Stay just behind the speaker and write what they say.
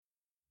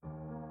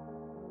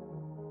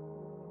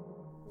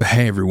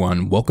Hey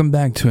everyone, welcome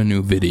back to a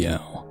new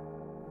video.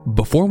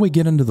 Before we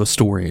get into the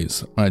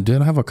stories, I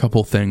did have a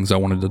couple things I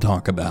wanted to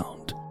talk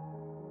about.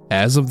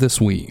 As of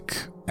this week,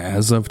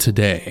 as of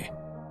today,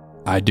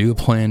 I do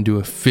plan to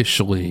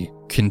officially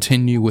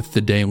continue with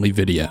the daily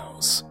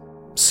videos,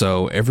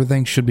 so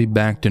everything should be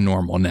back to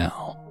normal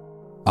now.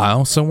 I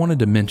also wanted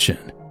to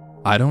mention,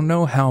 I don't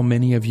know how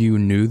many of you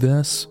knew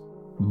this,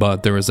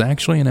 but there was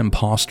actually an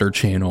imposter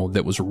channel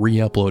that was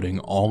re-uploading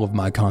all of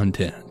my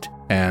content.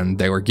 And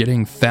they were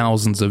getting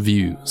thousands of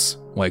views,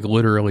 like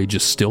literally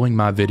just stealing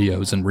my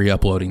videos and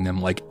re-uploading them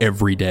like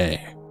every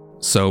day.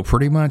 So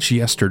pretty much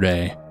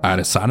yesterday, I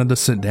decided to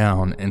sit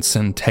down and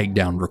send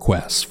takedown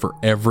requests for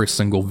every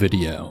single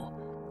video.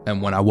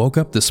 And when I woke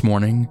up this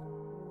morning,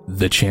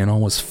 the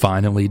channel was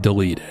finally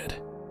deleted.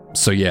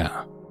 So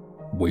yeah,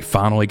 we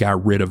finally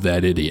got rid of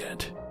that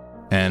idiot.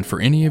 And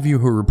for any of you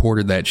who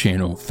reported that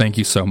channel, thank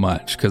you so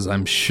much, because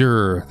I'm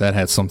sure that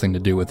had something to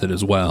do with it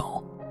as well.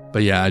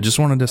 But yeah, I just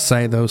wanted to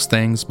say those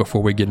things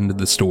before we get into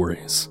the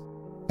stories.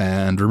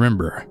 And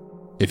remember,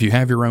 if you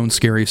have your own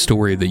scary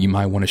story that you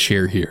might want to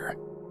share here,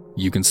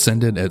 you can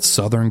send it at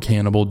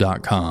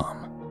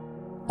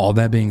southerncannibal.com. All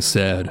that being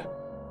said,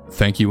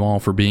 thank you all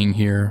for being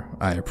here.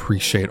 I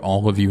appreciate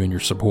all of you and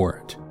your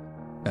support.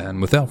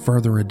 And without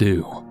further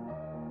ado,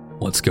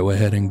 let's go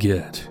ahead and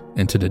get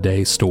into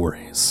today's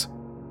stories.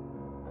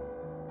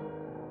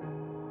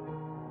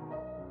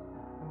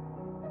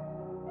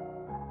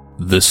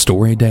 This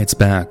story dates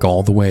back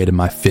all the way to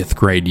my 5th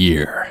grade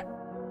year.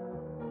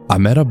 I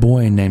met a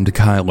boy named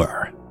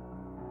Kyler.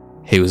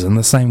 He was in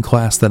the same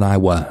class that I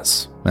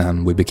was,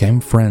 and we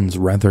became friends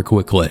rather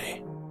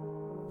quickly.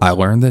 I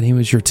learned that he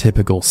was your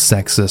typical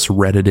sexist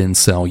Reddit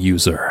incel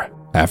user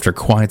after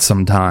quite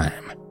some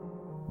time,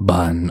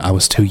 but I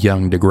was too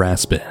young to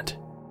grasp it.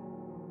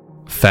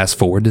 Fast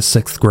forward to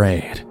 6th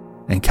grade,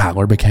 and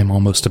Kyler became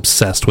almost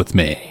obsessed with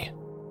me.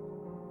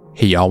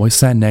 He always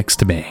sat next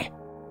to me,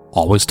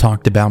 always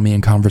talked about me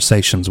in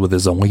conversations with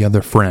his only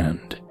other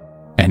friend,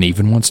 and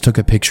even once took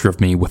a picture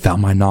of me without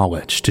my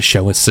knowledge to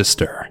show his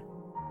sister.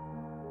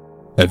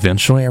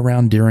 Eventually,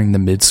 around during the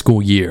mid-school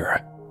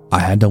year, I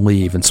had to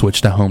leave and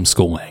switch to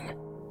homeschooling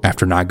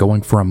after not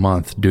going for a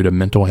month due to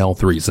mental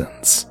health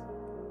reasons.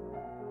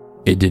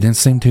 It didn't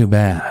seem too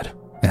bad,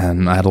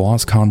 and I had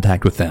lost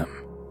contact with him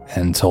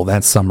until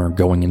that summer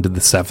going into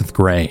the 7th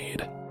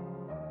grade.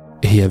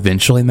 He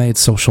eventually made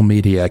social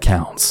media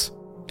accounts,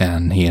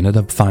 and he ended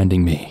up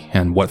finding me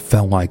in what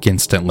felt like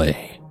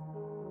instantly.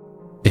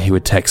 He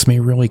would text me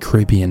really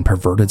creepy and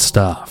perverted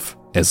stuff,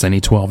 as any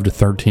 12 to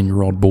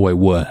 13-year-old boy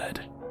would.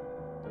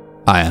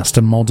 I asked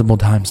him multiple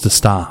times to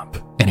stop,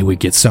 and he would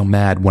get so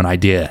mad when I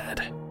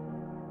did.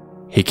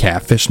 He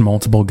catfished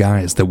multiple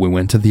guys that we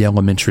went to the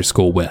elementary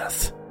school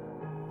with,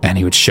 and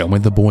he would show me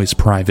the boys'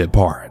 private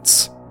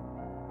parts.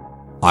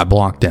 I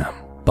blocked him,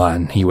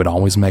 but he would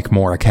always make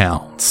more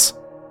accounts.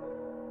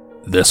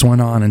 This went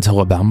on until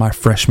about my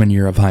freshman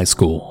year of high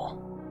school.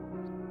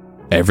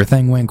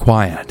 Everything went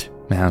quiet,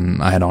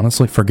 and I had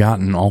honestly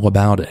forgotten all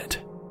about it.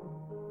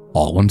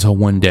 All until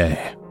one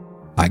day,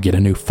 I get a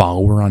new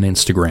follower on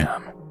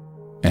Instagram,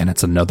 and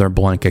it's another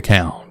blank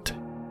account.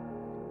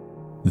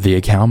 The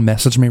account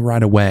messaged me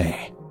right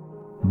away,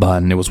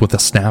 but it was with a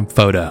snap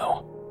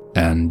photo,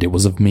 and it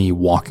was of me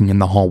walking in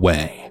the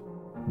hallway,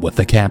 with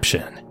the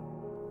caption,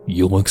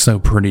 "You look so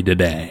pretty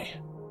today."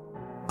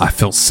 I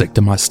felt sick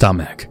to my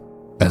stomach,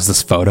 as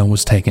this photo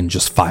was taken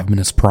just 5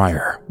 minutes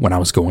prior when I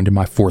was going to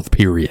my 4th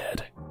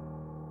period.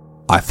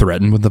 I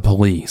threatened with the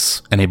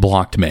police, and he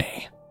blocked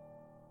me.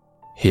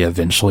 He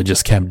eventually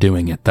just kept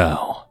doing it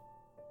though.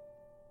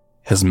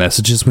 His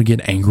messages would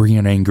get angrier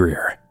and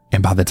angrier,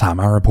 and by the time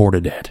I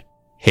reported it,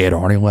 he had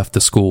already left the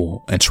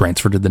school and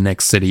transferred to the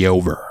next city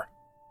over.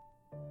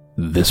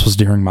 This was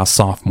during my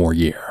sophomore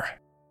year.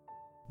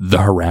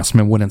 The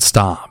harassment wouldn't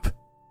stop,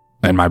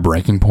 and my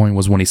breaking point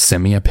was when he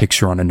sent me a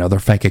picture on another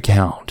fake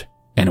account,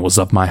 and it was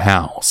of my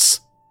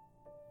house.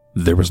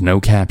 There was no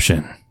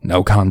caption,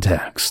 no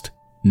context,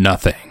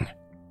 nothing.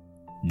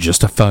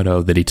 Just a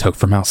photo that he took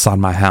from outside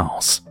my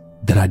house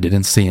that I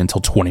didn't see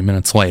until 20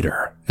 minutes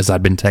later as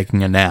I'd been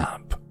taking a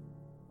nap.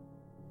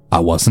 I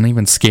wasn't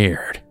even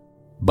scared,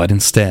 but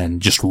instead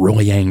just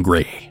really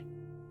angry.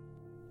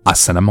 I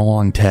sent him a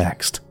long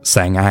text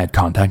saying I had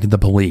contacted the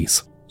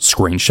police,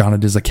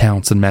 screenshotted his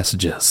accounts and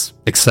messages,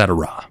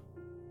 etc.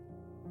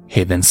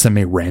 He then sent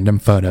me random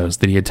photos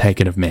that he had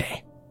taken of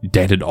me,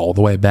 dated all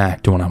the way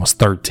back to when I was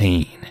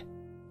 13.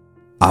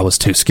 I was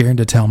too scared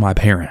to tell my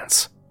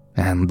parents,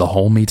 and the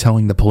whole me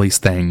telling the police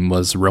thing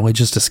was really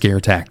just a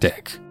scare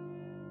tactic.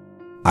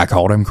 I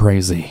called him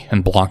crazy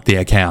and blocked the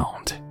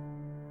account.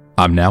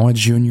 I'm now a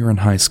junior in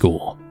high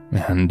school,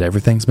 and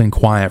everything's been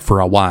quiet for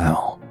a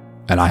while,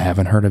 and I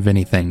haven't heard of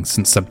anything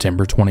since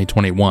September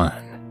 2021,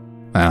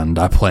 and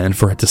I plan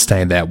for it to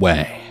stay that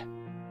way.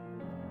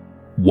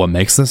 What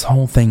makes this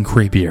whole thing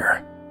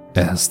creepier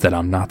is that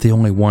I'm not the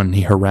only one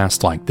he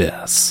harassed like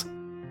this.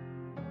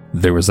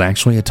 There was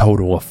actually a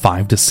total of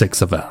 5 to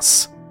 6 of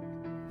us,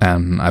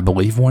 and I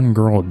believe one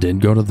girl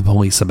did go to the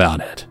police about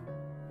it,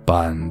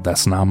 but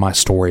that's not my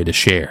story to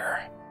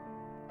share.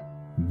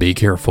 Be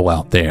careful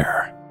out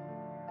there.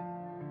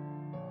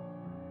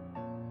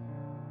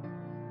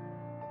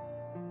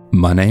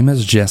 My name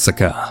is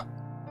Jessica.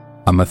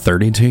 I'm a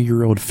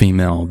 32-year-old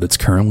female that's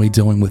currently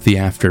dealing with the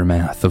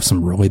aftermath of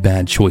some really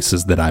bad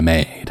choices that I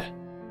made.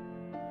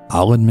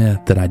 I'll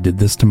admit that I did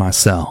this to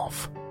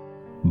myself,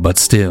 but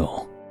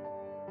still,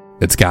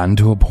 it's gotten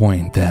to a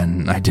point that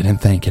I didn't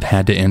think it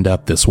had to end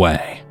up this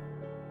way.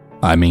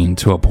 I mean,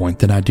 to a point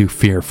that I do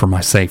fear for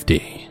my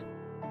safety.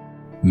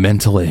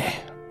 Mentally,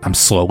 I'm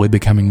slowly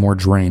becoming more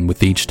drained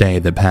with each day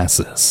that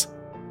passes.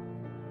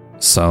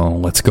 So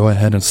let's go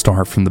ahead and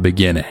start from the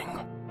beginning.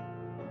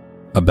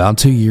 About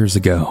 2 years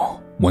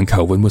ago, when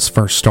COVID was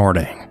first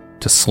starting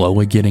to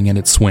slowly getting in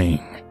its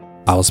swing,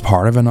 I was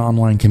part of an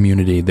online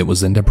community that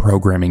was into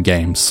programming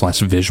games /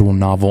 visual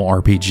novel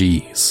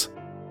RPGs.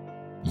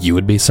 You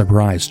would be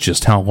surprised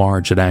just how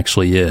large it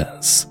actually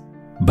is.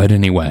 But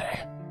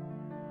anyway,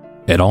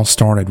 it all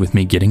started with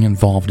me getting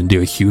involved into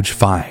a huge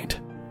fight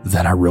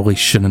that I really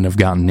shouldn't have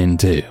gotten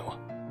into.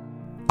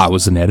 I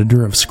was an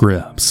editor of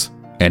scripts,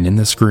 and in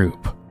this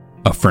group,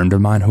 a friend of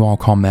mine who I'll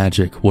call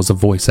Magic was a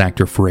voice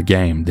actor for a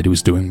game that he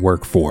was doing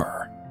work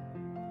for.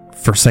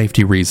 For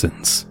safety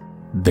reasons,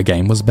 the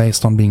game was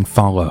based on being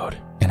followed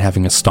and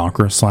having a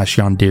stalker /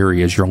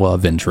 yandere as your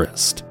love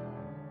interest.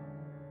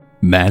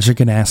 Magic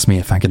had asked me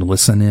if I could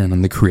listen in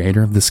on the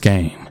creator of this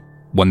game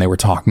when they were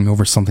talking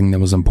over something that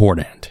was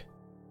important.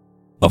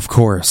 Of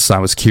course, I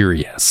was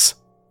curious,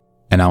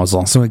 and I was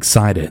also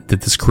excited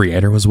that this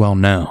creator was well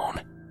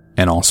known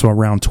and also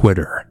around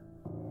Twitter,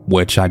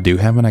 which I do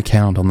have an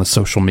account on the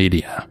social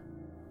media.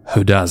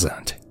 Who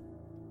doesn't?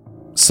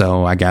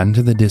 So I got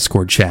into the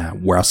Discord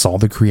chat where I saw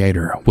the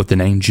creator with the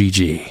name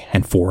Gigi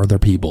and 4 other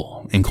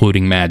people,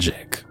 including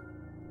Magic.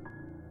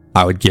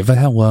 I would give a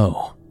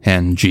hello,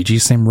 and Gigi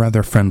seemed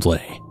rather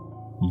friendly,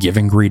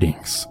 giving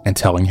greetings and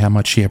telling how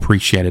much she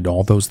appreciated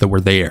all those that were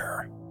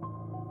there.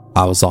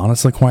 I was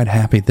honestly quite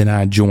happy that I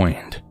had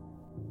joined,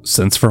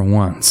 since for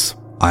once,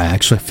 I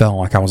actually felt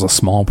like I was a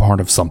small part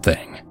of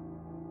something,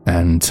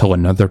 until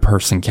another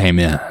person came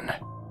in.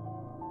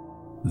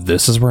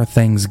 This is where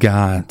things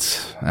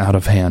got out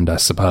of hand, I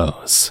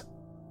suppose.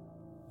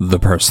 The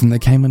person that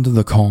came into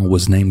the call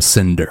was named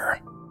Cinder,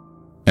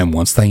 and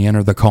once they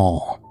entered the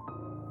call,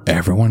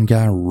 everyone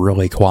got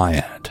really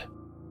quiet.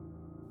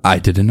 I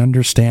didn't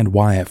understand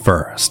why at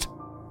first,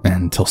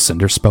 until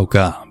Cinder spoke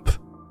up.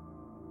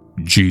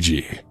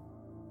 Gigi,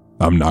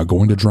 I'm not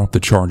going to drop the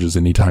charges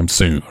anytime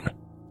soon,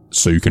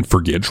 so you can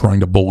forget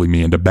trying to bully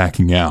me into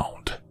backing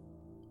out.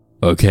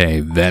 Okay,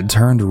 that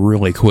turned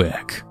really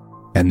quick,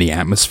 and the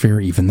atmosphere,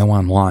 even though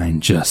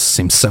online, just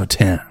seemed so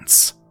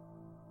tense.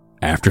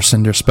 After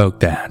Cinder spoke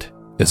that,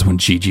 is when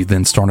Gigi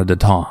then started to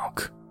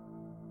talk.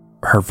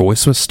 Her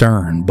voice was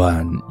stern,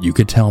 but you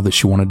could tell that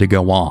she wanted to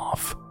go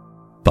off,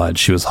 but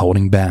she was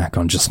holding back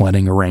on just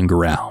letting her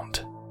anger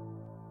out.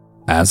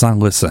 As I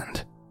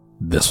listened,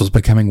 this was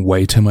becoming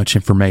way too much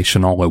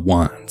information all at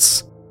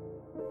once.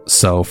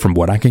 So from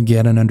what I could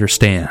get and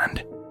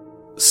understand,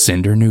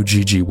 Cinder knew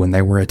Gigi when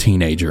they were a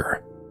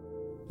teenager,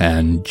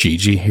 and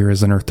Gigi here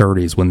is in her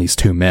 30s when these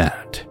two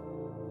met.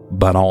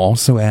 But I'll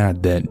also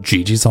add that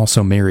Gigi's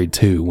also married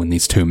too when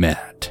these two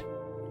met.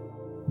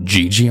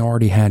 Gigi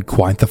already had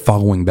quite the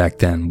following back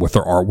then with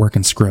her artwork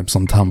and scripts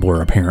on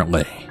Tumblr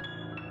apparently.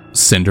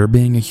 Cinder,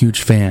 being a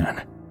huge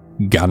fan,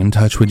 got in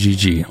touch with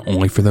Gigi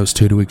only for those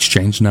two to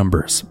exchange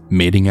numbers,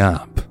 meeting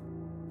up,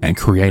 and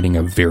creating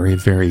a very,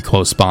 very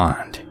close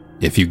bond,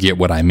 if you get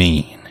what I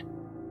mean.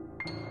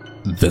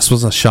 This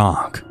was a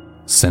shock,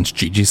 since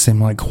Gigi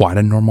seemed like quite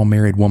a normal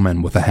married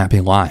woman with a happy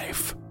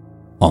life,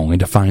 only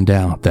to find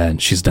out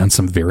that she's done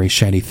some very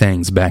shady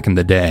things back in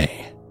the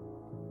day.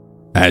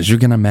 As you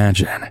can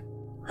imagine,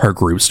 her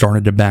group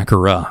started to back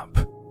her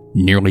up,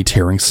 nearly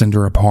tearing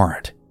Cinder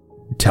apart,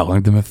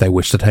 telling them if they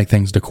wished to take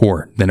things to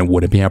court, then it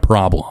wouldn't be a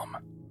problem.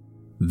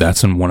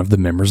 That's when one of the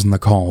members in the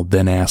call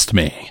then asked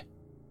me,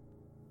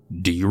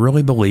 "Do you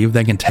really believe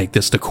they can take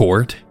this to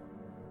court?"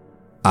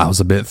 I was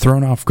a bit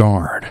thrown off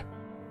guard,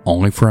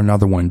 only for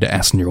another one to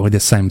ask nearly the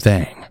same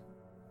thing,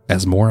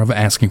 as more of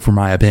asking for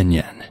my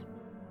opinion.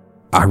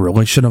 I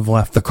really should have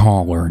left the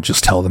call or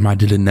just tell them I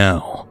didn't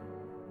know.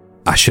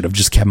 I should have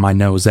just kept my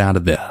nose out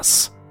of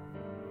this.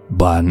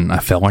 But I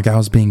felt like I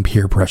was being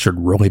peer pressured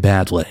really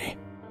badly,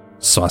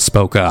 so I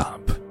spoke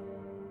up.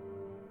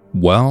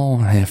 Well,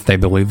 if they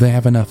believe they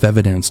have enough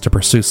evidence to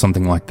pursue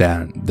something like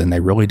that, then they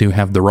really do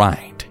have the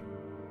right.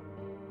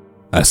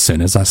 As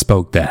soon as I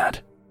spoke that,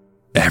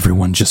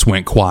 everyone just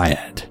went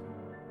quiet.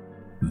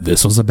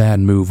 This was a bad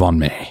move on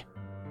me.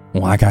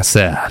 Like I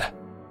said,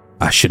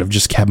 I should have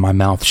just kept my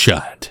mouth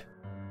shut.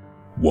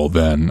 Well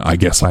then, I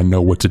guess I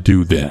know what to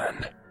do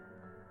then.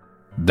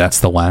 That's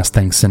the last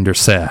thing Cinder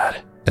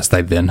said, as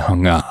they then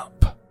hung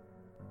up.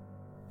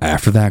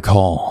 After that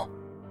call,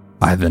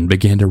 I then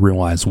began to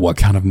realize what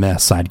kind of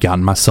mess I'd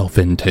gotten myself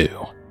into.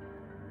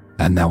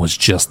 And that was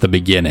just the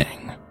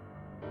beginning.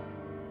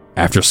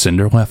 After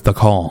Cinder left the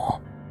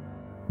call,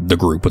 the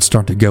group would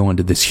start to go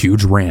into this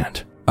huge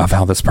rant of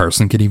how this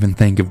person could even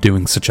think of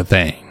doing such a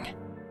thing.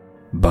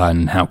 But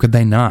how could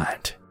they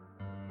not?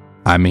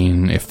 I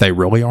mean, if they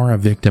really are a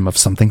victim of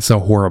something so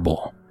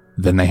horrible,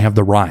 then they have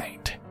the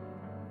right.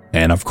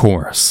 And of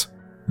course,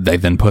 they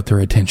then put their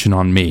attention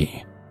on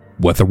me,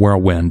 with a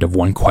whirlwind of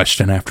one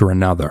question after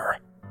another,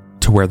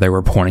 to where they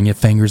were pointing at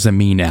fingers at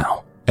me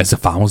now, as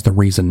if I was the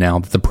reason now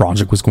that the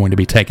project was going to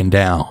be taken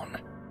down.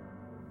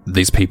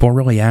 These people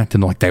really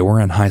acted like they were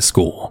in high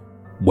school,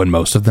 when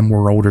most of them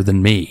were older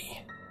than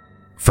me.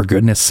 For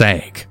goodness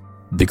sake,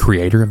 the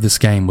creator of this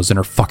game was in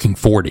her fucking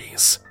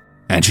 40s,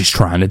 and she's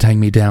trying to take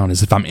me down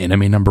as if I'm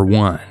enemy number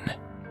one.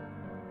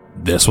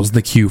 This was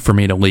the cue for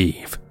me to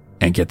leave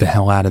and get the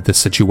hell out of this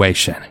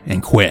situation,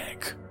 and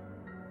quick.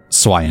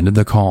 So I ended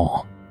the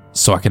call,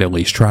 so I could at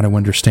least try to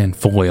understand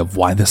fully of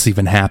why this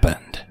even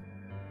happened.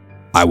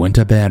 I went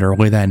to bed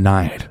early that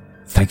night,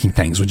 thinking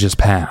things would just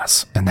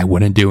pass and they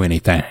wouldn't do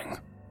anything.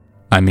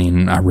 I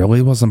mean, I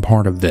really wasn't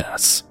part of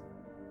this.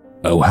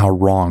 Oh, how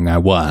wrong I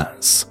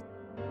was.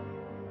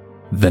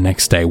 The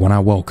next day when I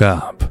woke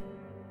up,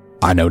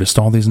 I noticed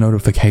all these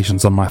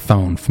notifications on my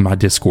phone from my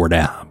Discord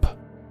app.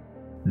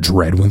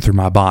 Dread went through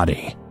my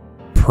body,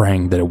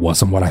 praying that it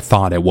wasn't what I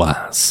thought it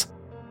was.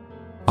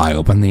 I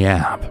opened the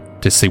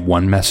app to see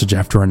one message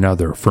after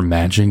another from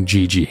Magic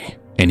Gigi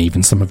and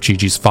even some of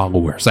Gigi's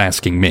followers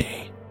asking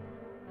me,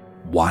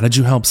 "Why did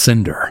you help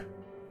Cinder?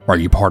 Are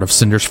you part of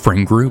Cinder's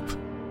friend group?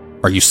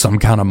 Are you some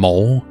kind of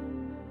mole?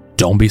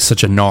 Don't be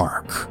such a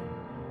narc."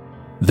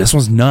 This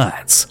was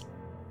nuts.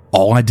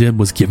 All I did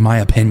was give my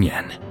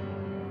opinion.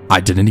 I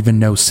didn't even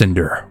know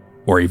Cinder,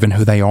 or even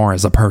who they are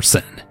as a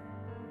person.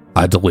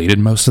 I deleted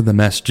most of the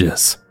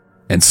messages,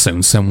 and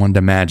soon sent one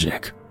to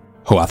Magic,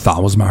 who I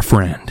thought was my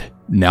friend,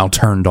 now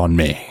turned on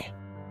me.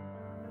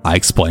 I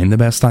explained the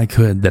best I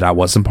could that I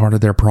wasn't part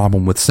of their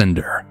problem with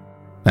Cinder,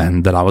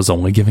 and that I was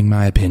only giving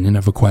my opinion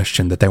of a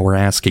question that they were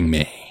asking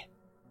me.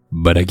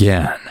 But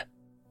again,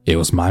 it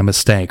was my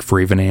mistake for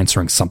even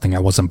answering something I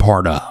wasn't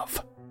part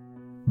of.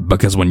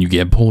 Because when you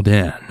get pulled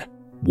in,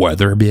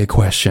 whether it be a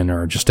question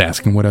or just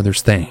asking what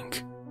others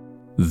think,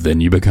 then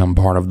you become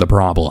part of the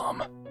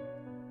problem.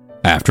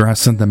 After I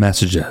sent the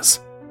messages,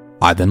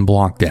 I then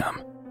blocked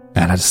them,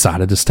 and I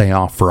decided to stay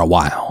off for a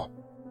while,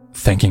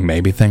 thinking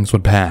maybe things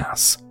would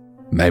pass.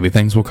 Maybe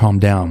things will calm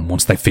down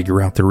once they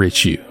figure out their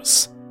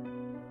issues.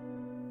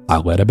 I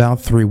let about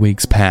 3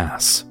 weeks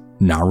pass,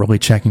 not really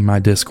checking my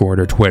Discord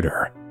or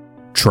Twitter,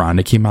 trying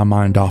to keep my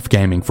mind off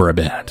gaming for a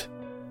bit,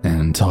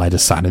 until I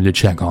decided to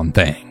check on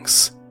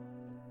things.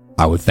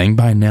 I would think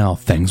by now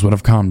things would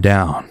have calmed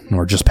down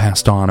or just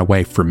passed on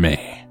away from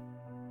me.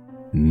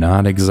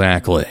 Not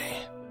exactly.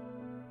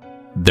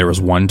 There was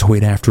one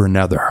tweet after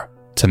another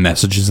to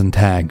messages and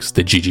tags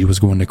that Gigi was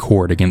going to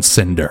court against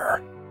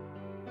Cinder.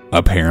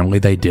 Apparently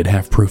they did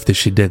have proof that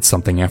she did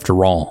something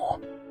after all,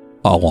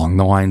 along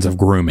the lines of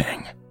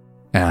grooming,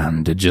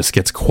 and it just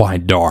gets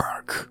quite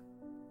dark.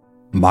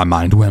 My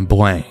mind went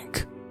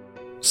blank.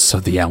 So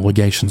the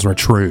allegations are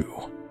true.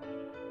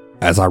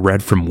 As I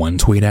read from one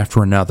tweet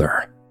after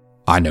another,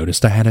 I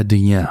noticed I had a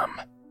DM.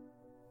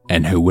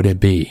 And who would it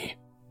be?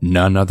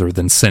 None other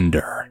than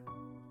Cinder.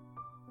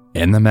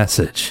 In the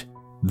message,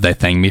 they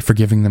thanked me for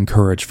giving them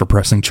courage for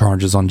pressing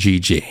charges on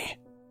Gigi,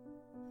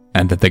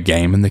 and that the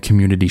game and the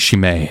community she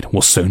made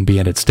will soon be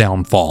at its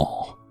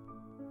downfall.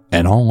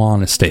 In all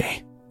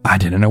honesty, I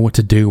didn't know what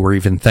to do or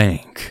even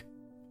think.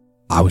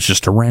 I was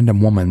just a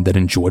random woman that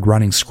enjoyed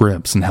writing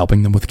scripts and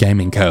helping them with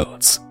gaming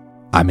codes.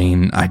 I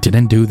mean, I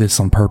didn't do this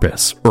on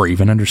purpose or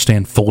even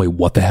understand fully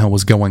what the hell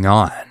was going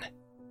on.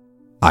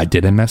 I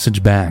didn't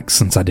message back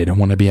since I didn't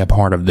want to be a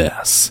part of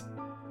this.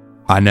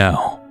 I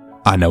know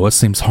it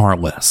seems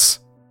heartless,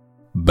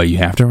 but you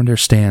have to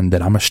understand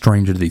that I'm a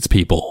stranger to these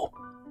people.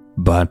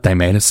 But they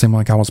made it seem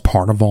like I was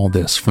part of all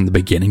this from the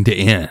beginning to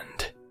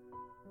end.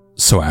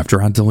 So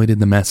after I deleted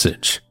the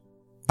message,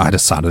 I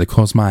decided to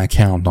close my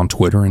account on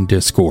Twitter and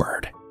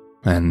Discord,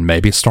 and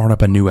maybe start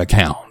up a new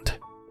account.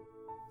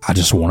 I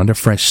just wanted a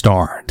fresh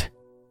start,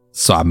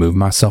 so I moved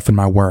myself and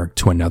my work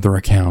to another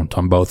account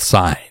on both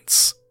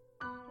sites.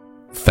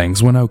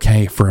 Things went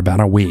okay for about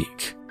a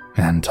week,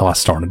 until I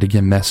started to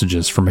get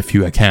messages from a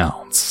few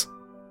accounts.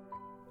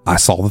 I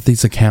saw that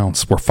these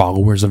accounts were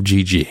followers of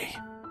Gigi,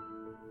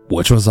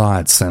 which was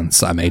odd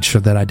since I made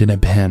sure that I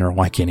didn't pin or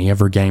like any of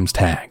her games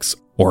tags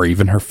or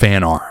even her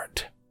fan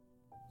art.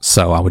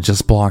 So I would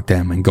just block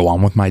them and go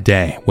on with my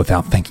day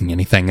without thinking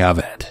anything of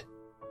it.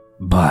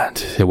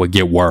 But it would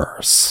get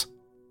worse.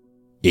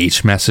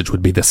 Each message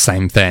would be the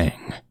same thing.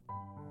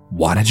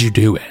 "Why did you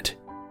do it?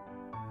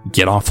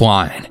 Get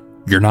offline.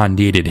 You're not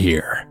needed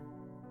here.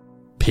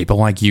 People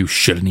like you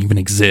shouldn't even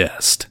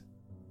exist."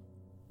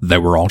 They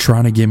were all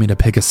trying to get me to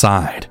pick a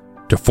side,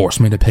 to force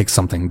me to pick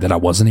something that I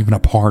wasn't even a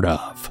part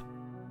of.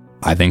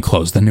 I then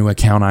closed the new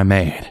account I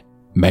made,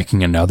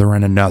 making another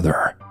and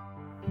another.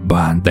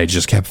 But they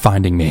just kept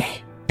finding me,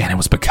 and it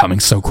was becoming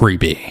so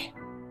creepy.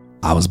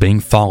 I was being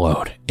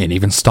followed and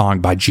even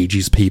stalked by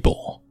Gigi's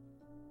people.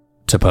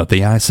 To put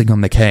the icing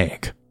on the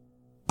cake,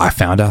 I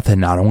found out that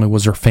not only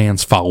was her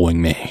fans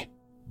following me,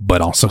 but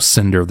also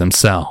Cinder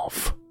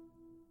themselves.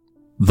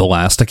 The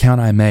last account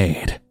I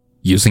made,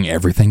 using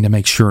everything to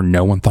make sure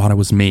no one thought it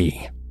was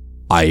me,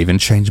 I even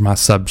changed my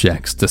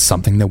subjects to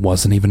something that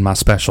wasn't even my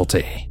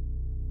specialty.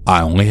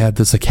 I only had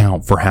this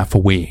account for half a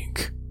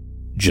week,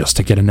 just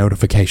to get a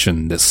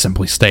notification that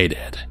simply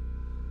stated,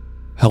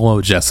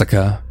 "Hello,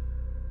 Jessica.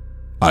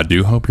 I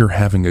do hope you're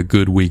having a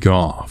good week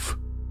off.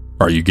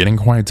 Are you getting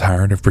quite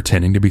tired of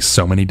pretending to be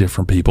so many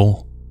different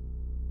people?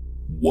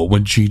 What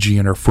would Gigi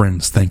and her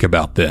friends think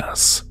about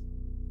this?"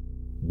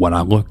 When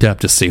I looked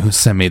up to see who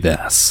sent me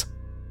this,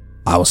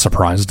 I was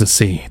surprised to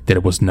see that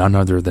it was none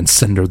other than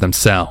Cinder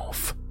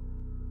themselves.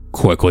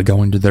 Quickly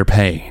going to their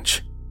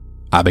page,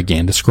 I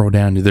began to scroll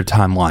down to their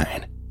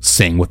timeline,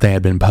 seeing what they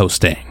had been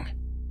posting.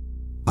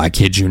 I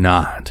kid you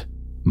not,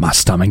 my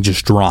stomach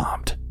just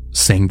dropped,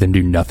 seeing them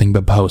do nothing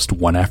but post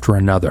one after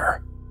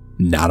another,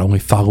 not only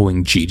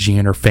following Gigi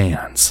and her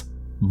fans,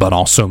 but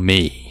also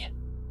me.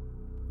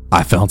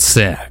 I felt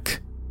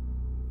sick.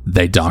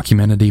 They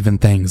documented even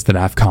things that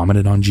I've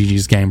commented on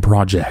Gigi's game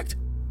project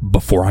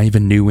before I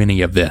even knew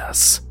any of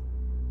this.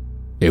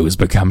 It was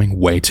becoming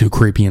way too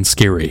creepy and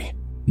scary,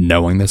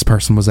 knowing this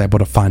person was able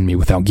to find me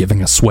without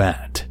giving a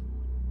sweat.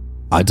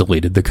 I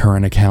deleted the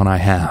current account I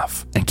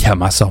have and kept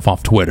myself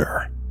off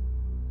Twitter.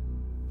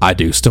 I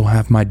do still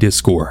have my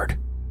Discord,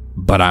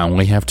 but I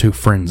only have 2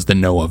 friends that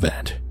know of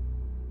it.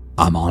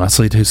 I'm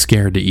honestly too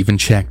scared to even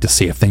check to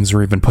see if things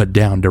are even put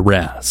down to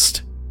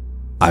rest.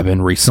 I've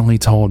been recently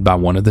told by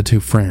one of the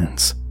 2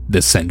 friends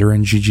that Cinder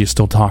and Gigi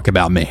still talk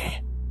about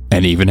me,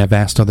 and even have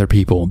asked other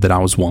people that I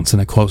was once in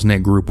a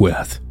close-knit group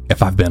with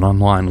if I've been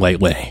online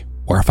lately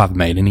or if I've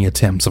made any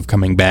attempts of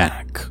coming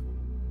back.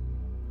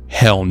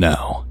 Hell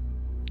no.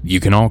 You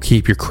can all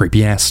keep your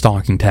creepy-ass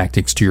stalking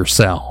tactics to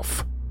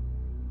yourself.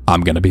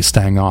 I'm gonna be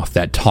staying off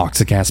that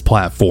toxic-ass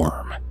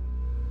platform.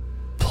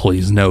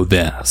 Please know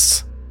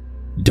this.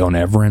 Don't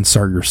ever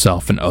insert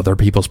yourself in other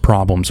people's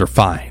problems or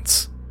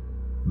fights,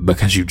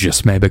 because you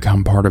just may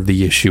become part of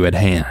the issue at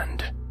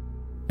hand,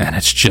 and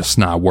it's just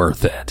not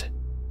worth it.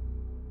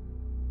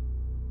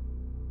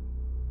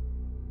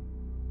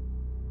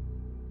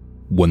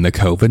 When the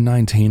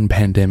COVID-19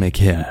 pandemic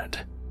hit,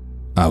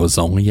 I was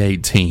only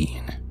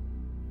 18,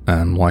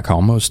 and like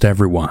almost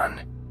everyone,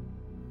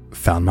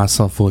 found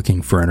myself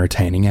looking for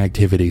entertaining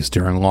activities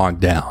during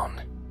lockdown.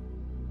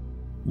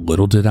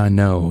 Little did I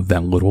know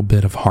that little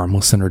bit of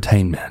harmless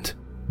entertainment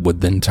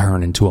would then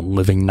turn into a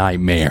living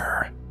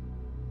nightmare.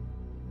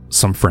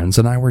 Some friends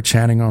and I were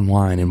chatting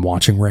online and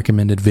watching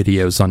recommended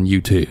videos on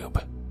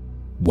YouTube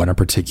when a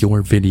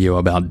particular video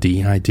about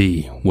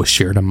DID was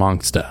shared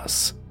amongst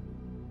us.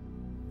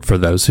 For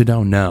those who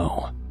don't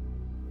know,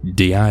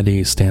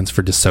 DID stands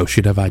for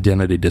Dissociative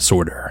Identity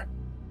Disorder,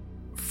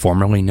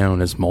 formerly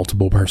known as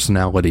Multiple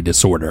Personality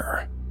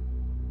Disorder.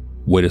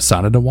 We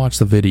decided to watch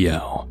the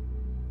video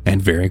and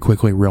very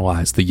quickly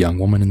realized the young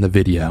woman in the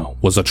video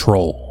was a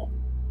troll,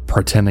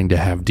 pretending to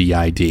have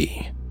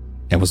DID,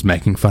 and was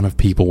making fun of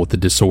people with the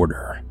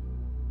disorder.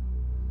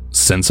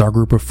 Since our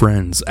group of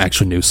friends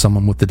actually knew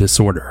someone with the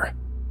disorder,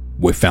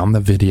 we found the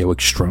video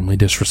extremely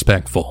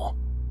disrespectful,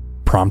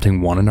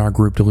 prompting one in our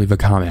group to leave a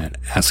comment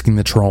asking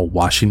the troll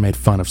why she made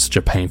fun of such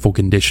a painful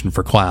condition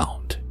for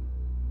clout.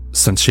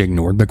 Since she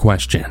ignored the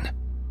question,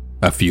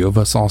 a few of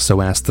us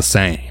also asked the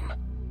same,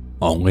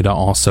 only to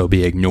also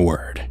be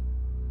ignored.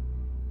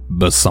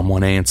 But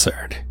someone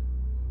answered.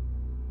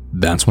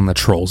 That's when the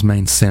troll's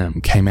main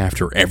sim came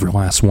after every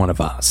last one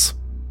of us,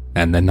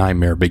 and the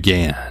nightmare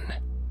began.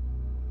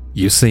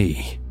 You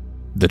see,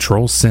 the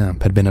troll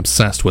simp had been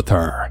obsessed with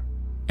her,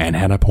 and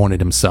had appointed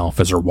himself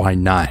as her white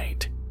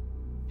knight.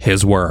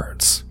 His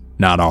words,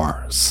 not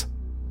ours.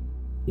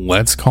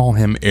 Let's call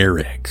him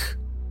Eric.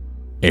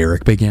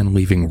 Eric began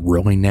leaving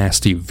really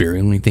nasty,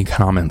 very lengthy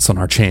comments on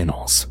our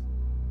channels,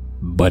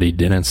 but he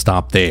didn't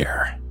stop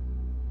there.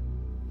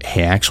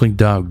 He actually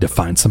dug to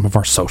find some of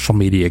our social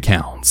media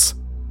accounts,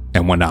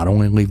 and would not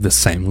only leave the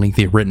same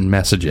lengthy written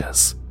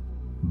messages,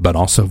 but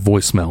also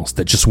voicemails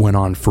that just went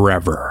on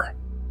forever.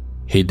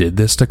 He did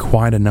this to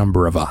quite a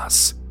number of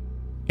us,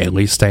 at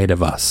least 8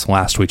 of us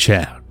last we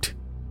checked,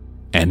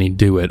 and he'd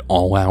do it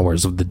all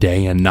hours of the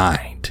day and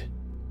night.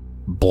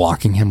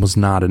 Blocking him was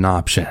not an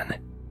option,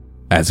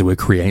 as it would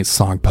create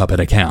sock puppet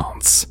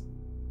accounts.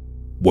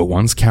 We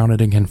once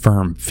counted and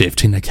confirmed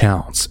 15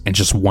 accounts in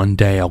just one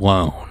day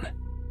alone.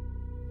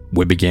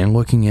 We began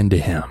looking into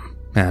him,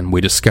 and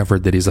we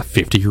discovered that he's a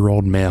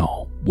 50-year-old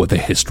male with a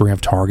history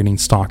of targeting,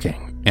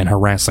 stalking, and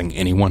harassing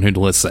anyone who'd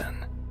listen.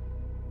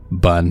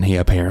 But he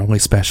apparently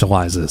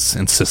specializes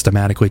in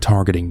systematically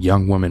targeting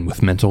young women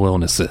with mental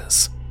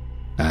illnesses,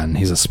 and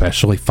he's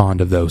especially fond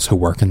of those who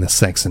work in the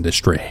sex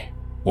industry,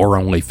 or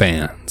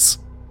OnlyFans.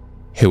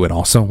 He would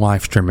also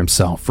livestream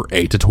himself for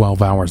 8 to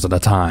 12 hours at a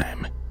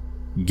time,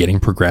 getting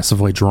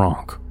progressively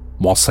drunk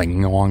while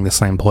singing along the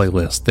same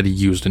playlist that he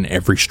used in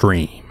every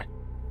stream,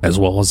 as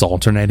well as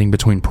alternating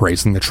between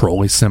praising the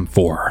troll he simp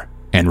for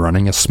and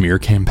running a smear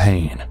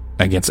campaign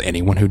against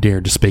anyone who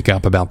dared to speak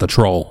up about the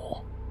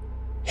troll.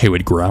 He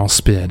would growl,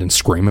 spit, and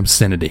scream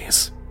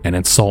obscenities and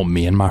insult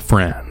me and my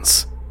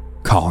friends,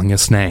 calling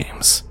us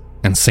names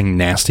and sing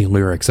nasty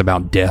lyrics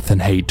about death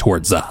and hate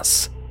towards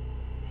us.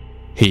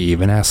 He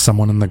even asked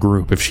someone in the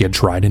group if she had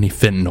tried any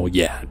fentanyl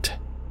yet.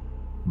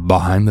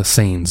 Behind the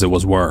scenes, it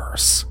was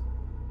worse.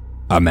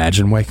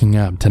 Imagine waking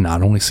up to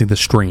not only see the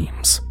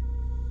streams,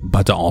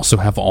 but to also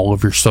have all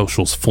of your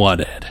socials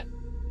flooded,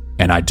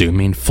 and I do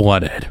mean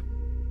flooded,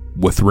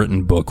 with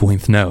written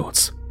book-length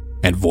notes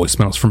and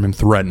voicemails from him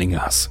threatening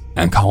us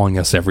and calling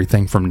us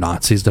everything from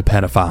Nazis to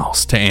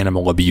pedophiles to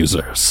animal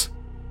abusers.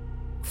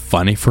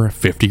 Funny for a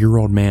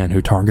 50-year-old man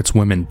who targets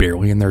women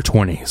barely in their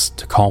 20s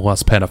to call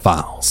us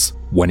pedophiles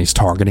when he's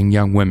targeting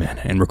young women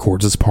and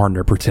records his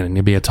partner pretending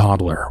to be a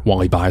toddler while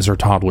he buys her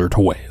toddler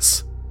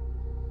toys.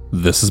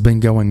 This has been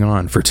going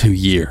on for 2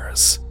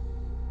 years,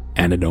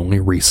 and it only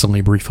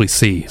recently briefly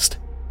ceased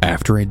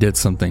after he did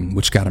something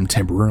which got him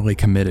temporarily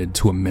committed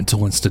to a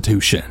mental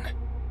institution.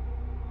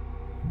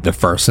 The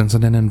first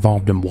incident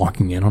involved him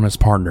walking in on his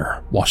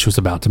partner while she was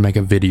about to make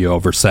a video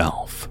of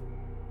herself.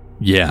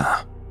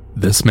 Yeah,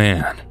 this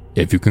man,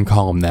 if you can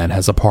call him that,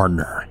 has a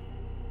partner,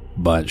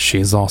 but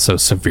she's also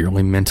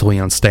severely mentally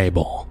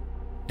unstable,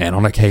 and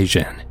on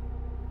occasion,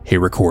 he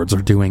records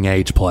her doing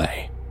age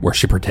play where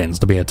she pretends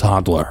to be a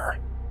toddler.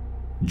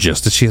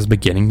 Just as she is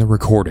beginning the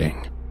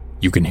recording,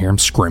 you can hear him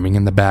screaming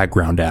in the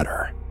background at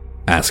her,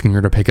 asking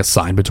her to pick a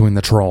side between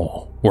the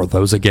troll or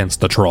those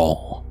against the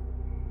troll.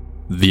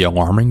 The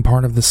alarming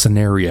part of this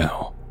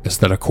scenario is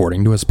that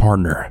according to his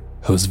partner,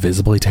 who is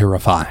visibly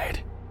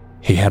terrified,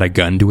 he had a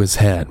gun to his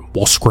head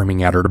while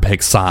screaming at her to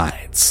pick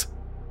sides.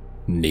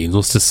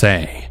 Needless to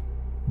say,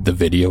 the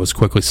video was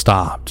quickly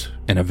stopped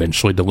and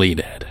eventually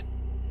deleted.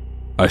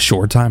 A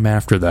short time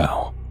after,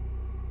 though,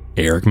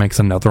 Eric makes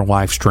another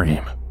live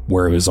stream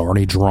where he was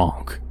already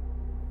drunk,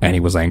 and he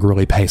was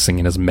angrily pacing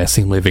in his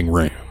messy living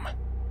room,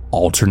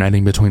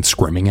 alternating between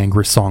screaming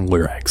angry song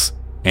lyrics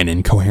and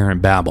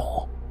incoherent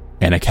babble,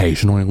 and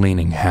occasionally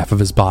leaning half of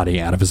his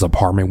body out of his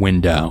apartment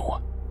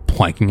window,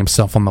 planking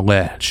himself on the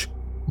ledge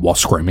while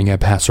screaming at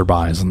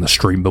passerbys on the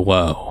street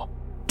below,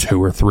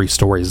 2 or 3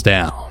 stories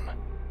down.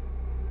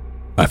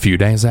 A few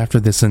days after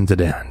this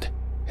incident,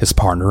 his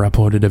partner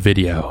uploaded a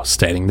video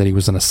stating that he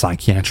was in a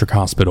psychiatric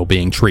hospital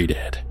being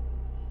treated.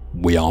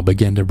 We all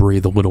began to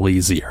breathe a little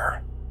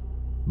easier,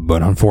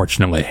 but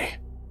unfortunately,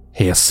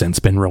 he has since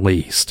been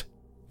released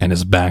and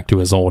is back to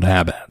his old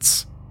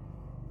habits.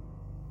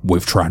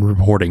 We've tried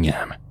reporting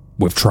him,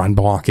 we've tried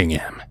blocking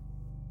him.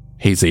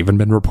 He's even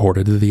been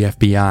reported to the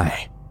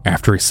FBI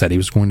after he said he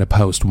was going to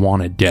post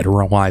wanted dead or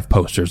alive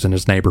posters in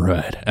his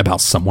neighborhood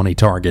about someone he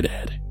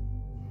targeted.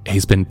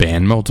 He's been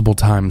banned multiple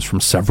times from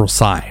several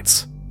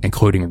sites,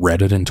 including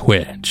Reddit and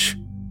Twitch,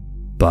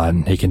 but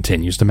he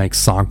continues to make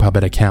sock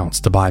puppet accounts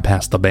to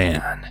bypass the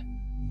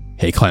ban.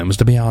 He claims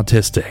to be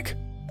autistic,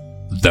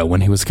 though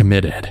when he was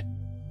committed,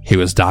 he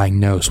was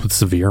diagnosed with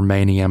severe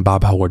mania and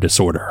bipolar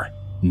disorder,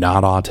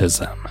 not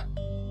autism,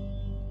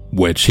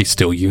 which he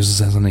still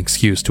uses as an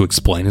excuse to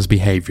explain his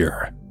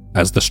behavior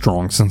as the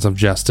strong sense of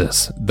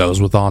justice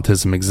those with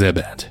autism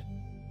exhibit.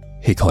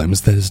 He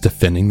claims that his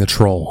defending the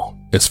troll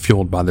is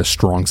fueled by this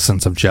strong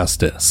sense of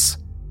justice.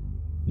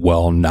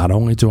 Well, not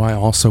only do I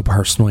also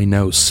personally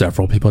know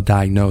several people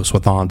diagnosed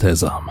with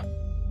autism,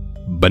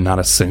 but not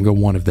a single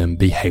one of them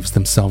behaves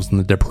themselves in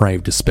the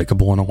depraved,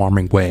 despicable, and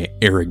alarming way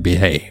Eric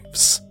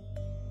behaves.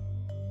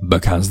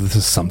 Because this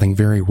is something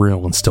very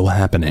real and still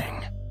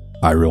happening,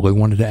 I really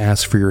wanted to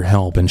ask for your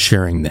help in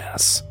sharing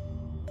this,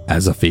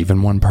 as if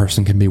even one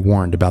person can be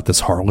warned about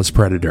this heartless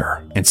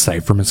predator and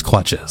saved from his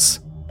clutches,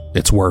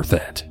 it's worth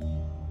it.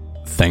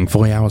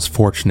 Thankfully, I was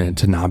fortunate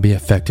to not be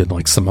affected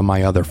like some of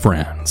my other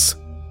friends,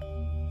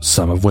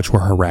 some of which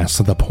were harassed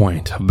to the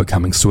point of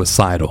becoming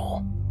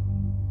suicidal.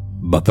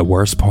 But the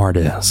worst part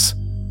is,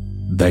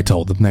 they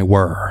told them they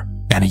were,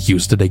 and he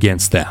used it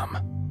against them,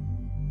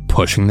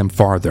 pushing them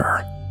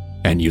farther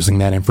and using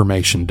that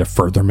information to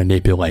further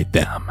manipulate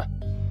them.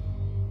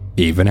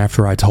 Even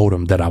after I told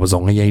him that I was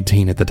only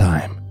 18 at the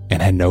time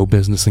and had no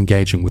business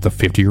engaging with a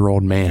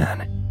 50-year-old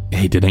man,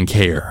 he didn't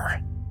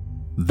care.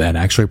 That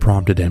actually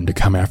prompted him to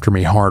come after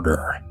me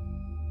harder.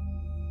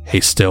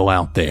 He's still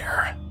out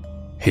there.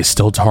 He's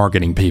still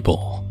targeting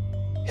people.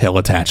 He'll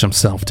attach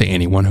himself to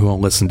anyone who will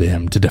listen to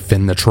him to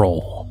defend the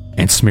troll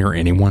and smear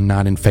anyone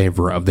not in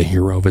favor of the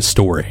hero of his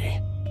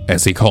story,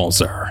 as he calls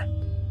her.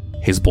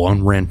 He's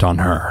blown rent on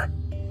her,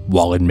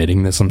 while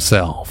admitting this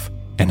himself,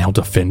 and he'll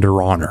defend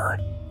her honor,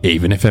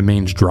 even if it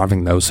means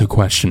driving those who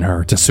question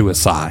her to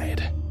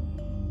suicide.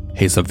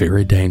 He's a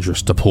very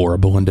dangerous,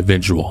 deplorable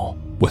individual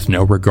with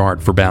no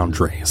regard for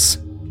boundaries.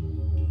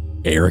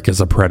 Eric is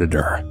a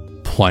predator,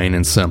 plain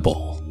and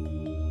simple.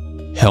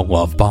 He'll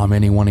love bomb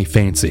anyone he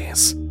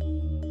fancies,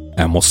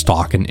 and will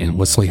stalk and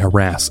endlessly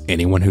harass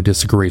anyone who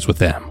disagrees with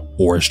him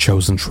or his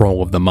chosen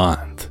troll of the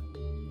month,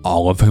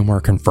 all of whom are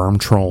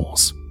confirmed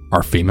trolls,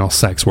 are female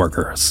sex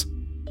workers,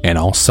 and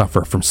all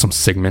suffer from some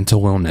sick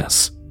mental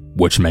illness,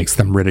 which makes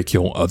them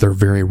ridicule other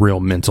very real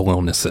mental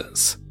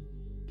illnesses.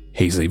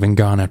 He's even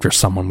gone after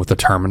someone with a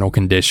terminal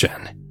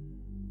condition,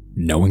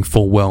 knowing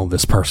full well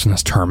this person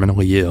is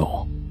terminally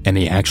ill, and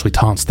he actually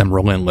taunts them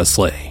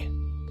relentlessly.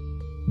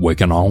 We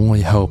can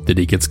only hope that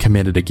he gets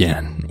committed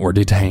again or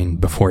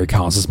detained before he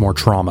causes more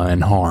trauma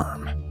and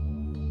harm.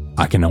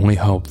 I can only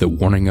hope that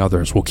warning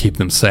others will keep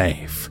them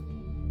safe.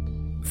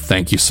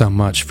 Thank you so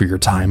much for your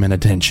time and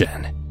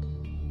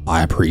attention.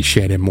 I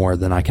appreciate it more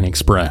than I can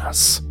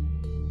express.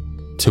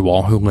 To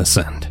all who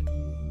listened,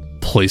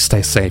 please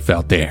stay safe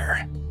out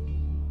there.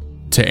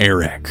 To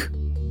Eric,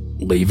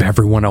 leave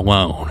everyone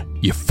alone,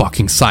 you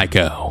fucking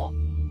psycho.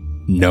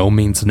 No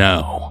means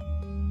no.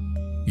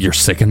 You're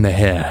sick in the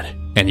head,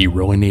 and you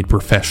really need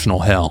professional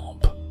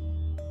help.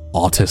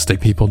 Autistic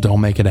people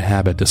don't make it a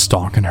habit to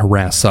stalk and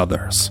harass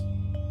others,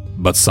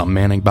 but some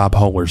manic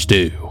bipolars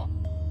do.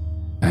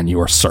 And you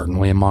are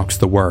certainly amongst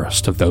the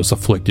worst of those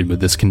afflicted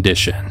with this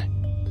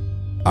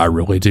condition. I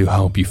really do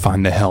hope you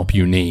find the help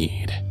you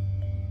need.